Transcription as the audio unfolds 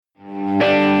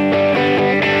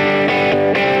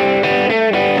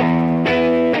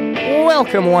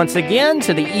welcome once again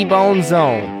to the E-Bone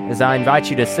Zone, as I invite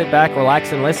you to sit back,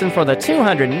 relax, and listen for the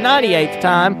 298th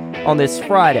time on this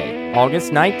Friday,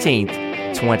 August 19th,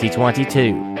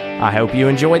 2022. I hope you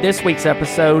enjoyed this week's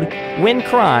episode, When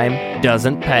Crime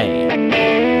Doesn't Pay.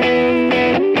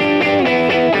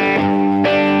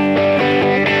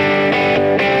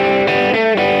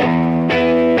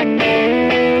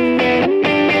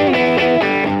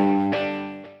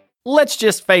 Let's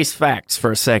just face facts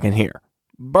for a second here.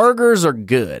 Burgers are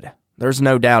good. There's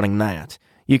no doubting that.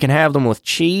 You can have them with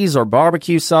cheese or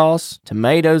barbecue sauce,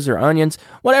 tomatoes or onions,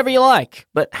 whatever you like.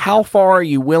 But how far are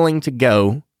you willing to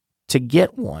go to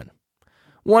get one?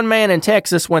 One man in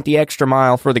Texas went the extra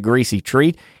mile for the greasy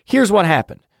treat. Here's what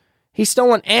happened. He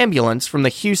stole an ambulance from the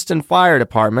Houston Fire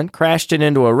Department, crashed it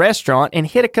into a restaurant, and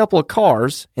hit a couple of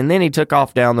cars, and then he took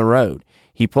off down the road.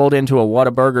 He pulled into a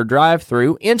Whataburger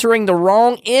drive-thru, entering the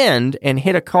wrong end, and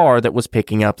hit a car that was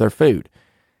picking up their food.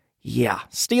 Yeah,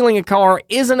 stealing a car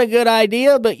isn't a good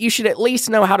idea, but you should at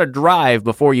least know how to drive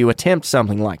before you attempt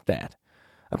something like that.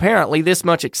 Apparently, this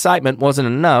much excitement wasn't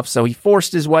enough, so he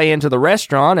forced his way into the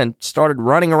restaurant and started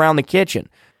running around the kitchen.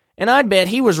 And I'd bet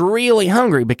he was really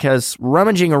hungry because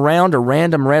rummaging around a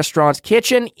random restaurant's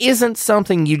kitchen isn't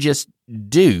something you just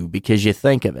do because you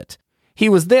think of it. He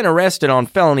was then arrested on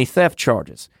felony theft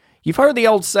charges. You've heard the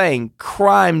old saying,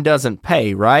 crime doesn't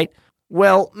pay, right?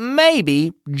 Well,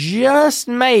 maybe, just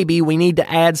maybe, we need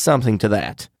to add something to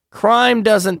that. Crime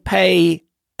doesn't pay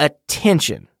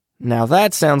attention. Now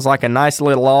that sounds like a nice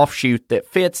little offshoot that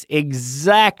fits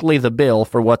exactly the bill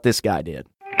for what this guy did.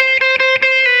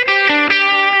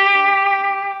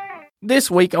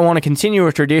 This week, I want to continue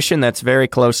a tradition that's very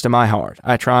close to my heart.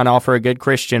 I try and offer a good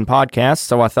Christian podcast,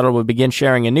 so I thought I would begin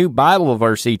sharing a new Bible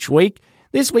verse each week.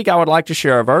 This week, I would like to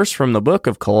share a verse from the book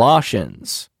of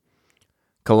Colossians.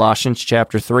 Colossians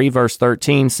chapter 3, verse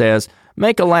 13 says,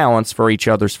 "Make allowance for each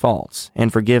other's faults,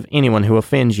 and forgive anyone who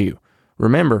offends you.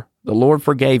 Remember, the Lord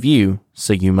forgave you,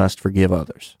 so you must forgive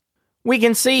others." We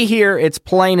can see here, it's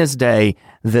plain as day,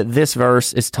 that this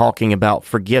verse is talking about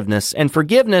forgiveness, and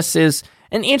forgiveness is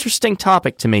an interesting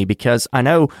topic to me because I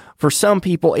know for some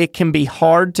people it can be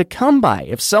hard to come by.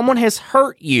 If someone has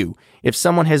hurt you, if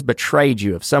someone has betrayed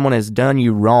you, if someone has done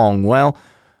you wrong, well,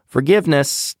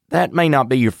 forgiveness, that may not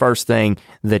be your first thing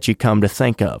that you come to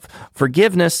think of.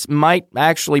 Forgiveness might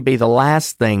actually be the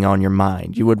last thing on your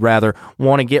mind. You would rather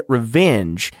want to get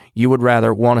revenge. You would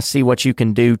rather want to see what you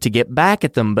can do to get back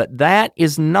at them, but that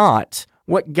is not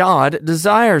what God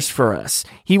desires for us.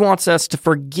 He wants us to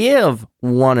forgive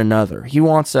one another. He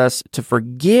wants us to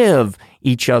forgive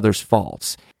each other's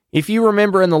faults. If you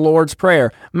remember in the Lord's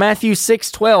Prayer, Matthew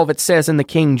 6:12, it says in the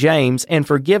King James, "And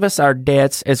forgive us our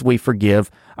debts as we forgive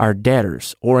our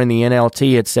debtors." Or in the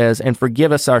NLT, it says, "And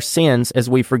forgive us our sins as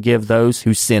we forgive those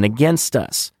who sin against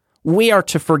us." We are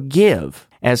to forgive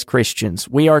as Christians.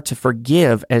 We are to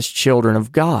forgive as children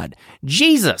of God.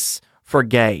 Jesus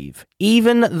forgave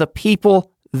even the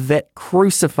people that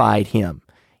crucified him.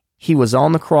 He was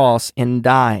on the cross and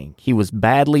dying. He was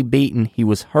badly beaten. He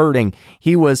was hurting.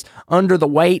 He was under the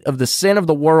weight of the sin of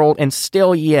the world, and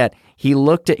still yet, he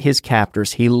looked at his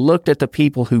captors. He looked at the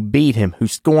people who beat him, who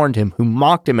scorned him, who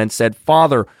mocked him, and said,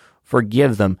 "Father,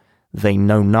 forgive them. They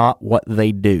know not what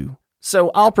they do."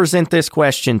 So I'll present this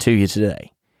question to you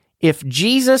today. If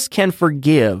Jesus can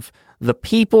forgive the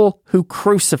people who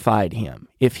crucified him,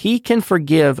 if he can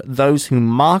forgive those who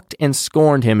mocked and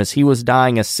scorned him as he was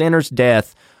dying a sinner's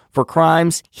death for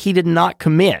crimes he did not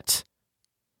commit,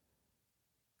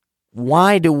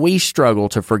 why do we struggle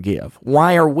to forgive?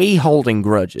 Why are we holding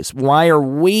grudges? Why are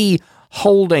we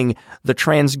holding the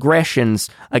transgressions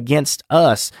against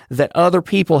us that other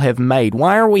people have made?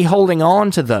 Why are we holding on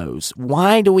to those?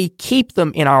 Why do we keep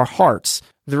them in our hearts?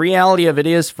 The reality of it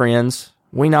is, friends,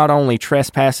 we not only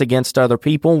trespass against other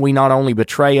people, we not only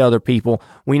betray other people,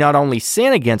 we not only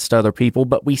sin against other people,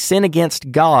 but we sin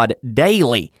against God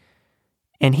daily.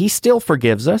 And he still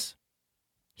forgives us.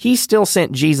 He still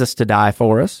sent Jesus to die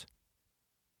for us.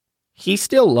 He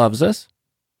still loves us.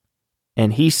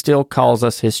 And he still calls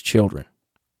us his children.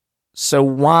 So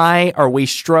why are we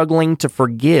struggling to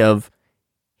forgive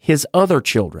his other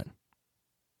children?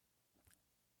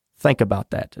 Think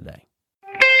about that today.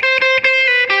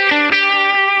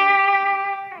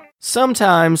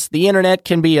 Sometimes the internet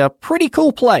can be a pretty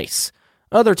cool place.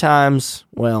 Other times,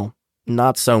 well,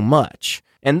 not so much.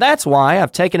 And that's why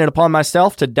I've taken it upon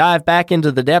myself to dive back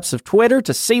into the depths of Twitter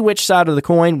to see which side of the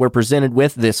coin we're presented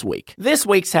with this week. This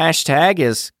week's hashtag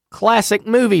is classic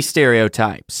movie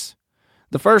stereotypes.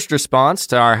 The first response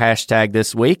to our hashtag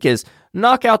this week is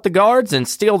knock out the guards and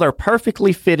steal their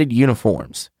perfectly fitted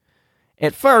uniforms.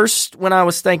 At first, when I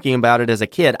was thinking about it as a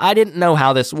kid, I didn't know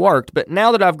how this worked, but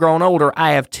now that I've grown older,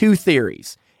 I have two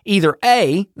theories. Either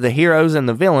A, the heroes and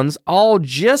the villains all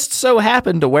just so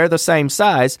happen to wear the same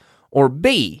size, or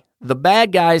B, the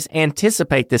bad guys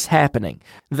anticipate this happening.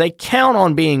 They count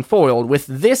on being foiled with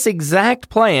this exact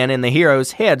plan in the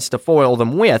heroes' heads to foil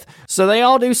them with, so they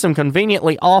all do some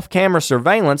conveniently off-camera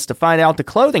surveillance to find out the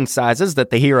clothing sizes that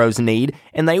the heroes need,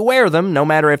 and they wear them, no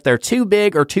matter if they're too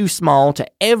big or too small, to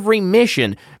every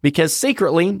mission, because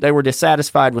secretly they were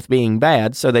dissatisfied with being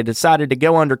bad, so they decided to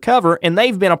go undercover, and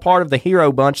they've been a part of the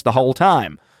hero bunch the whole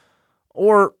time.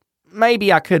 Or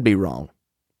maybe I could be wrong.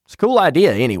 It's a cool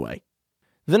idea anyway.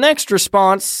 The next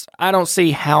response, I don't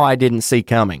see how I didn't see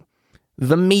coming.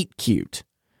 The meet cute.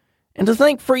 And to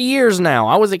think for years now,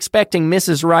 I was expecting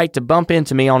Mrs. Wright to bump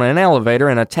into me on an elevator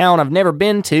in a town I've never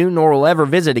been to nor will ever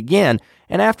visit again,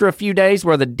 and after a few days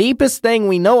where the deepest thing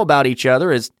we know about each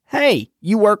other is, hey,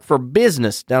 you work for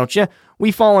business, don't you?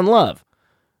 We fall in love.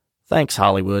 Thanks,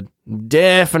 Hollywood.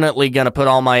 Definitely gonna put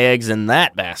all my eggs in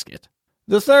that basket.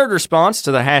 The third response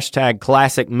to the hashtag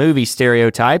classic movie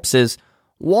stereotypes is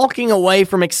walking away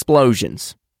from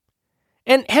explosions.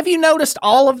 And have you noticed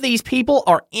all of these people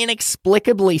are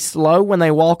inexplicably slow when they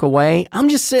walk away? I'm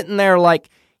just sitting there like,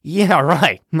 yeah,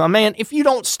 right. My man, if you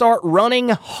don't start running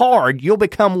hard, you'll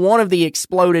become one of the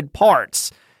exploded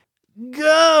parts.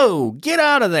 Go! Get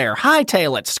out of there.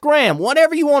 Hightail it. Scram.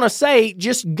 Whatever you want to say,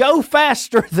 just go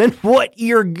faster than what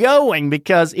you're going,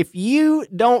 because if you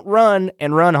don't run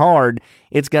and run hard,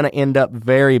 it's going to end up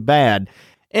very bad.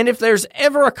 And if there's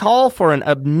ever a call for an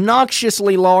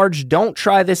obnoxiously large "don't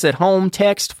try this at home"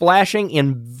 text flashing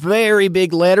in very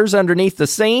big letters underneath the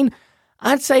scene,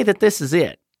 I'd say that this is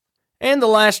it. And the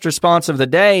last response of the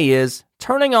day is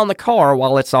turning on the car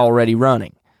while it's already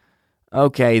running.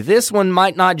 Okay, this one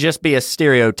might not just be a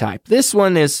stereotype. This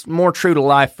one is more true to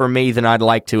life for me than I'd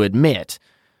like to admit.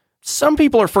 Some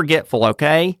people are forgetful,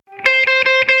 okay?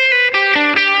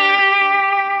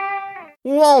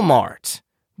 Walmart.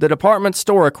 The department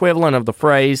store equivalent of the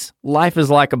phrase, life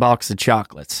is like a box of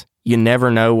chocolates. You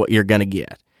never know what you're going to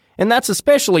get. And that's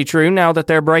especially true now that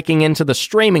they're breaking into the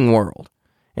streaming world.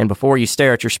 And before you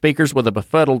stare at your speakers with a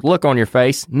befuddled look on your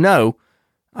face, no,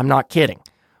 I'm not kidding.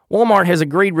 Walmart has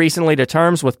agreed recently to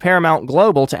terms with Paramount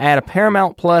Global to add a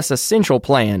Paramount Plus Essential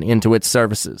plan into its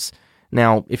services.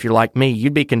 Now, if you're like me,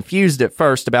 you'd be confused at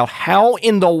first about how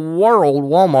in the world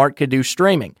Walmart could do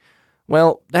streaming.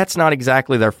 Well, that's not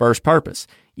exactly their first purpose.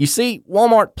 You see,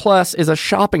 Walmart Plus is a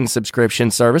shopping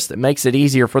subscription service that makes it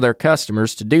easier for their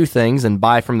customers to do things and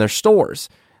buy from their stores.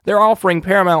 They're offering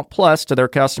Paramount Plus to their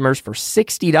customers for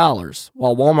 $60,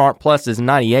 while Walmart Plus is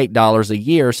 $98 a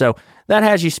year, so that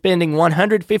has you spending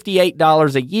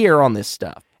 $158 a year on this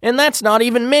stuff. And that's not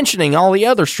even mentioning all the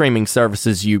other streaming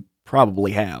services you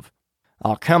probably have.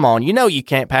 Oh, come on, you know you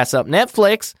can't pass up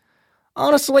Netflix.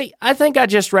 Honestly, I think I'd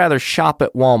just rather shop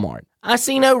at Walmart. I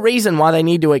see no reason why they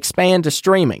need to expand to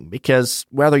streaming, because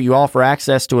whether you offer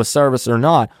access to a service or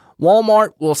not,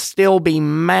 Walmart will still be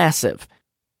massive.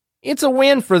 It's a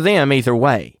win for them either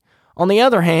way. On the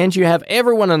other hand, you have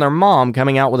everyone and their mom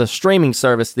coming out with a streaming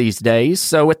service these days,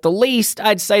 so at the least,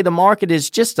 I'd say the market is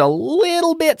just a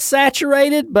little bit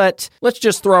saturated, but let's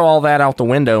just throw all that out the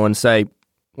window and say,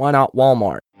 why not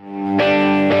Walmart?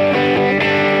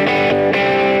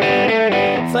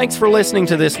 Thanks for listening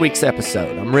to this week's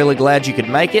episode. I'm really glad you could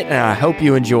make it, and I hope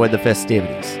you enjoyed the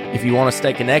festivities. If you want to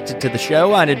stay connected to the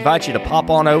show, I'd invite you to pop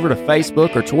on over to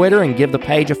Facebook or Twitter and give the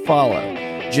page a follow.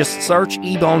 Just search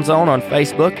Ebone Zone on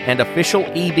Facebook and Official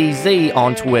EBZ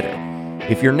on Twitter.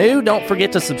 If you're new, don't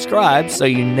forget to subscribe so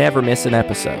you never miss an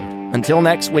episode. Until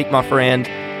next week, my friend,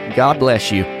 God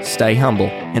bless you, stay humble,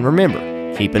 and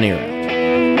remember, keep an ear out.